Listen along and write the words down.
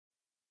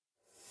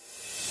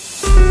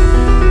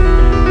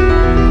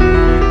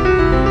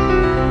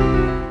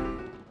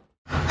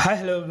Hi,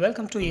 hello,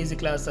 welcome to Easy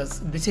Classes.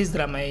 This is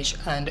Ramesh,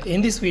 and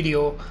in this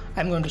video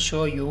I'm going to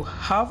show you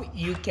how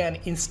you can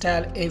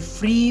install a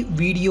free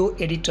video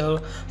editor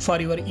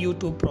for your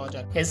YouTube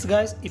project. Yes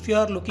guys, if you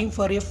are looking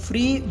for a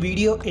free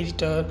video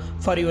editor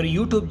for your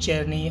YouTube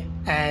journey,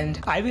 and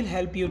I will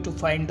help you to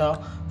find the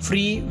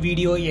free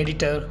video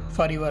editor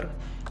for your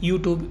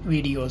YouTube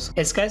videos.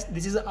 Yes guys,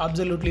 this is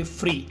absolutely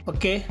free.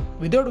 Okay,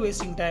 without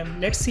wasting time,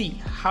 let's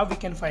see how we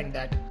can find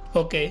that.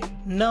 Okay,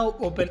 now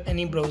open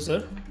any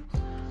browser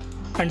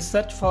and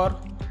search for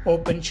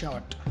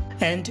Openshot,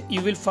 and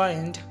you will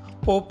find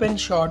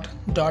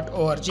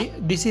openshot.org.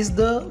 This is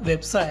the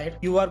website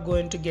you are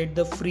going to get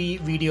the free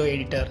video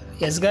editor.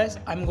 Yes guys,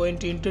 I'm going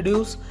to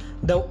introduce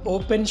the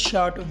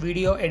Openshot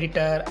video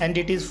editor, and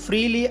it is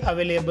freely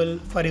available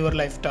for your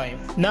lifetime.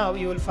 Now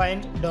you will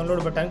find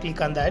download button, click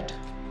on that.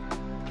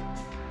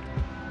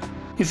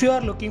 If you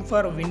are looking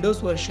for a Windows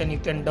version, you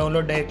can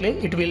download directly,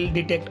 it will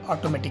detect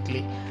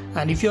automatically.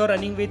 And if you are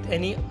running with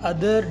any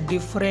other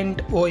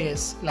different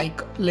OS like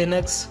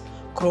Linux,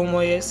 Chrome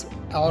OS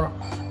or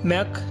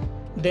Mac,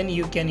 then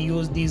you can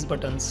use these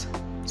buttons.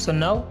 So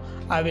now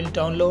I will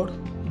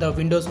download the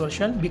Windows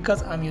version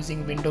because I'm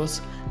using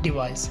Windows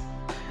device.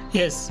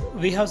 Yes,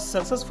 we have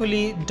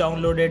successfully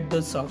downloaded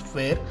the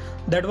software.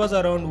 That was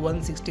around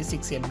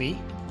 166 MB.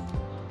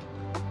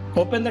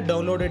 Open the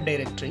downloaded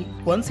directory.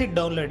 Once it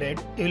downloaded,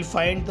 you will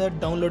find the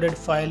downloaded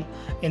file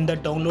in the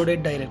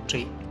downloaded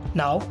directory.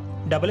 Now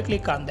double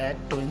click on that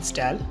to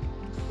install,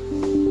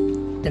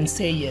 then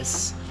say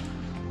yes.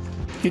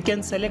 You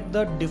can select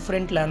the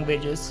different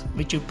languages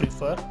which you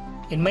prefer.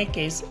 In my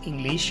case,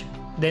 English.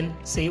 Then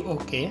say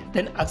OK,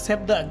 then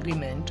accept the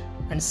agreement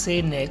and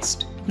say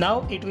next.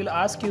 Now it will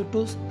ask you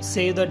to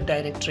save the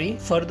directory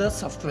for the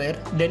software,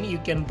 then you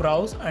can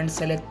browse and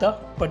select the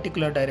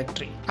particular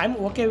directory. I'm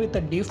okay with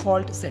the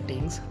default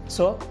settings,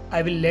 so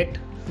I will let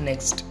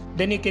next.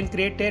 Then you can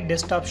create a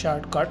desktop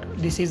shortcut,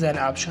 this is an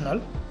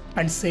optional,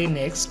 and say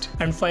next,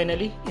 and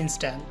finally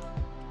install.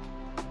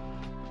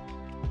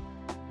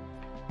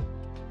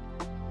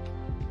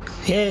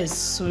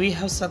 Yes, we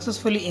have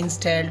successfully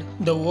installed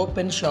the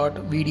Openshot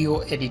video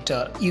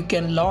editor. You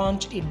can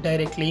launch it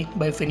directly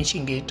by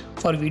finishing it.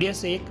 For video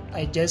sake,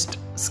 I just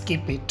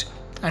skip it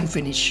and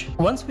finish.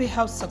 Once we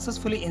have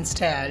successfully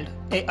installed,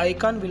 an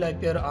icon will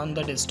appear on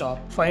the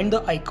desktop. Find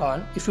the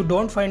icon. If you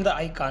don't find the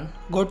icon,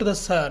 go to the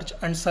search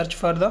and search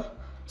for the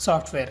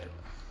software.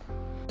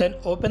 Then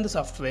open the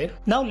software.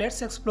 Now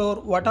let's explore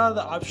what are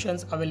the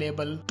options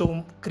available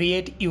to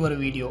create your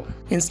video.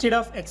 Instead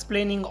of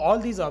explaining all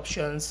these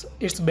options,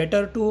 it's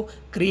better to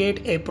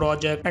create a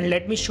project, and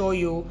let me show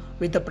you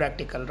with the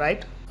practical,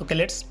 right? Okay,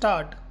 let's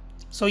start.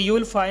 So you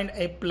will find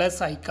a plus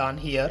icon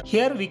here.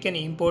 Here we can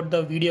import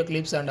the video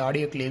clips and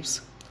audio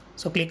clips.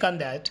 So click on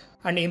that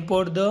and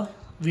import the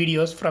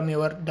videos from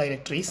your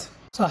directories.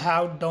 So I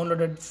have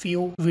downloaded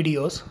few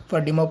videos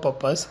for demo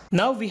purpose.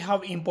 Now we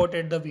have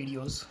imported the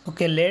videos.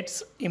 Okay,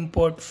 let's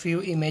import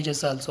few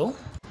images also.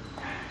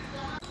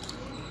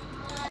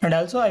 And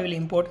also I will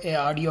import a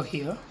audio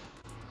here.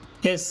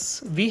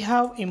 Yes, we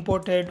have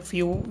imported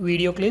few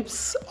video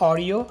clips,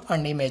 audio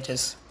and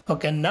images.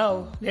 Okay,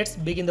 now let's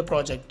begin the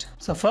project.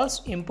 So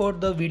first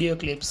import the video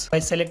clips by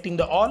selecting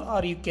the all,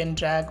 or you can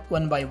drag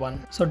one by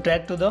one. So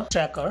drag to the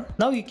tracker.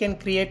 Now you can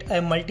create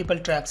a multiple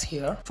tracks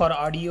here for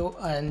audio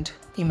and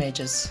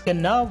images.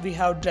 And now we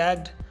have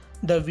dragged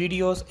the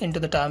videos into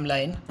the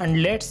timeline,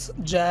 and let's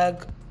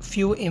drag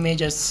few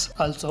images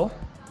also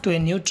to a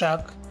new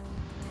track,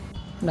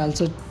 and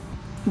also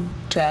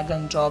drag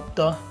and drop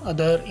the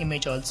other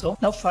image also.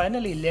 Now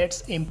finally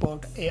let's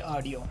import a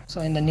audio. So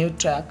in the new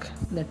track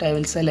that I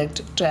will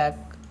select track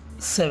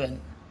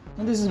 7.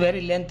 Now this is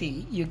very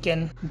lengthy. You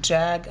can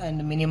drag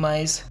and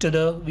minimize to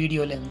the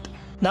video length.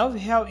 Now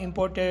we have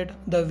imported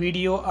the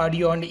video,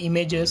 audio and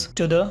images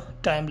to the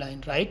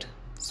timeline, right?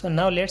 So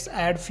now let's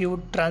add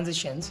few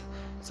transitions.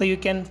 So you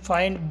can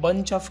find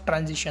bunch of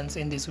transitions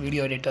in this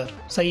video editor.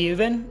 So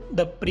even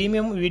the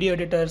premium video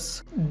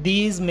editors,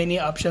 these many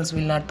options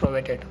will not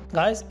provide it.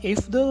 Guys,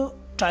 if the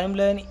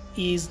timeline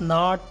is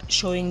not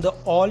showing the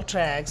all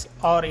tracks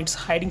or it's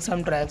hiding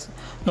some tracks,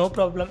 no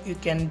problem, you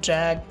can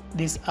drag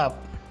this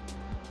up.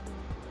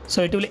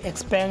 So it will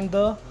expand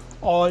the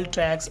all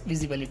tracks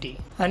visibility,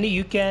 and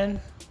you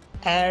can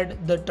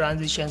add the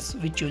transitions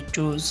which you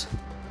choose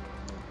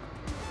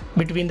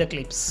between the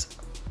clips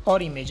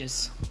or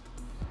images.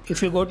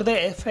 If you go to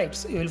the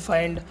effects, you will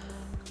find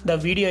the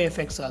video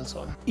effects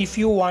also. If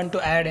you want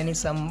to add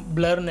some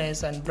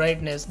blurriness and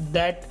brightness,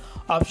 that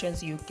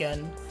options you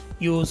can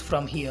use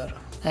from here.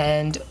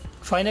 And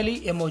finally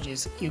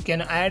emojis, you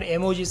can add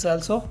emojis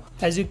also.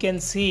 As you can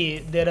see,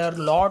 there are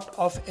lot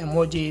of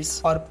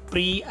emojis are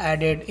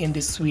pre-added in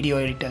this video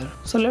editor.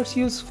 So let's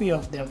use few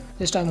of them.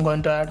 Just I'm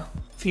going to add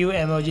few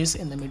emojis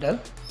in the middle.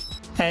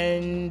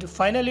 And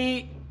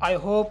finally, I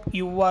hope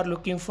you are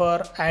looking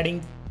for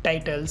adding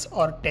titles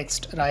or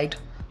text, right?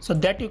 So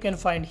that you can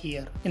find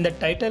here. In the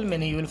title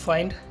menu you will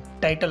find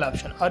title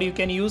option, or you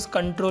can use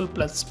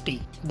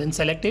Ctrl+T, then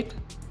select it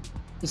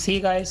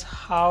See guys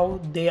how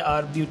they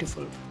are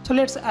beautiful. So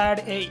let's add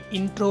a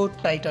intro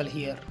title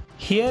here.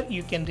 Here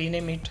you can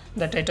rename it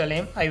the title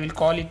name. I will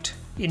call it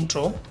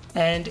intro.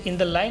 And in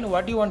the line,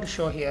 what do you want to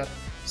show here?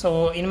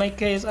 So in my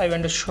case, I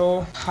want to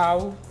show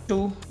how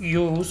to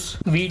use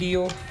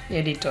video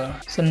editor.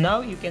 So now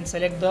you can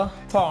select the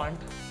font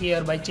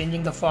here by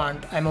changing the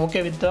font. I'm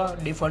okay with the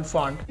default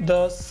font,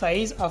 the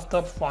size of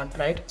the font,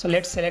 right? So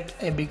let's select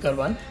a bigger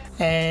one.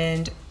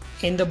 And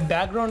in the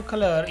background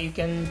color, you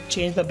can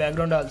change the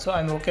background also.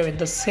 I'm okay with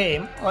the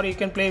same, or you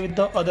can play with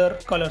the other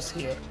colors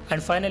here.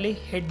 And finally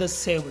hit the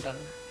save button.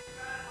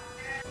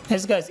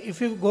 Yes guys,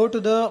 if you go to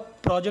the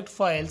project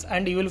files,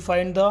 and you will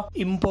find the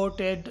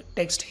imported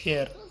text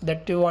here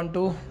that you want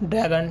to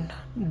drag and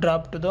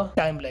drop to the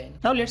timeline.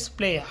 Now let's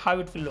play how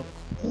it will look.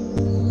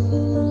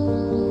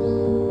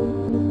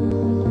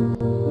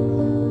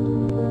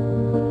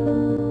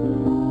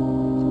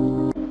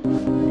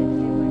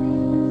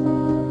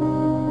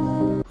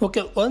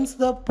 Okay, once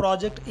the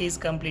project is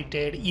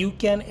completed, you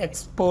can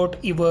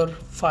export your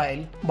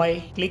file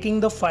by clicking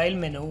the file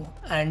menu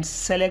and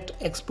select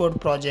export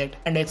project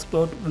and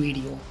export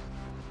video.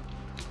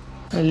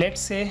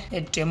 Let's say a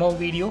demo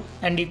video,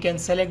 and you can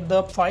select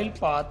the file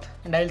path,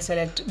 and I'll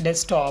select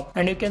desktop,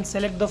 and you can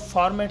select the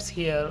formats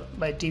here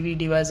by TV,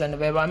 device and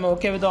web. I'm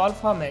okay with all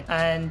format.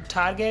 And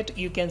target,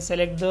 you can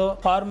select the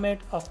format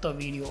of the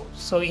video.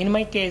 So in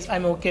my case,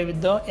 I'm okay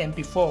with the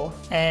MP4.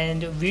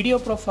 And video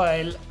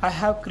profile, I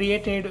have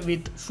created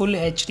with full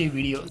HD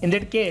video. In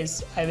that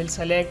case, I will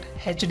select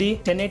HD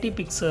 1080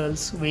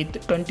 pixels with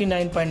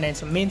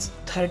 29.9, means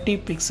 30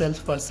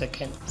 pixels per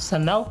second. So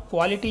now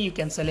quality, you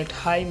can select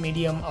high,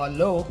 medium or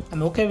low.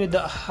 I'm okay with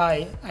the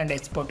high and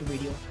export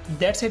video.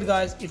 That's it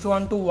guys. If you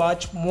want to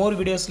watch more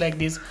videos like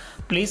this,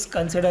 please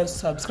consider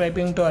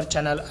subscribing to our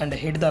channel and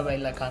hit the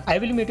bell icon. I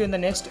will meet you in the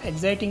next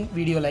exciting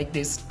video like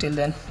this. Till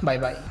then, bye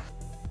bye.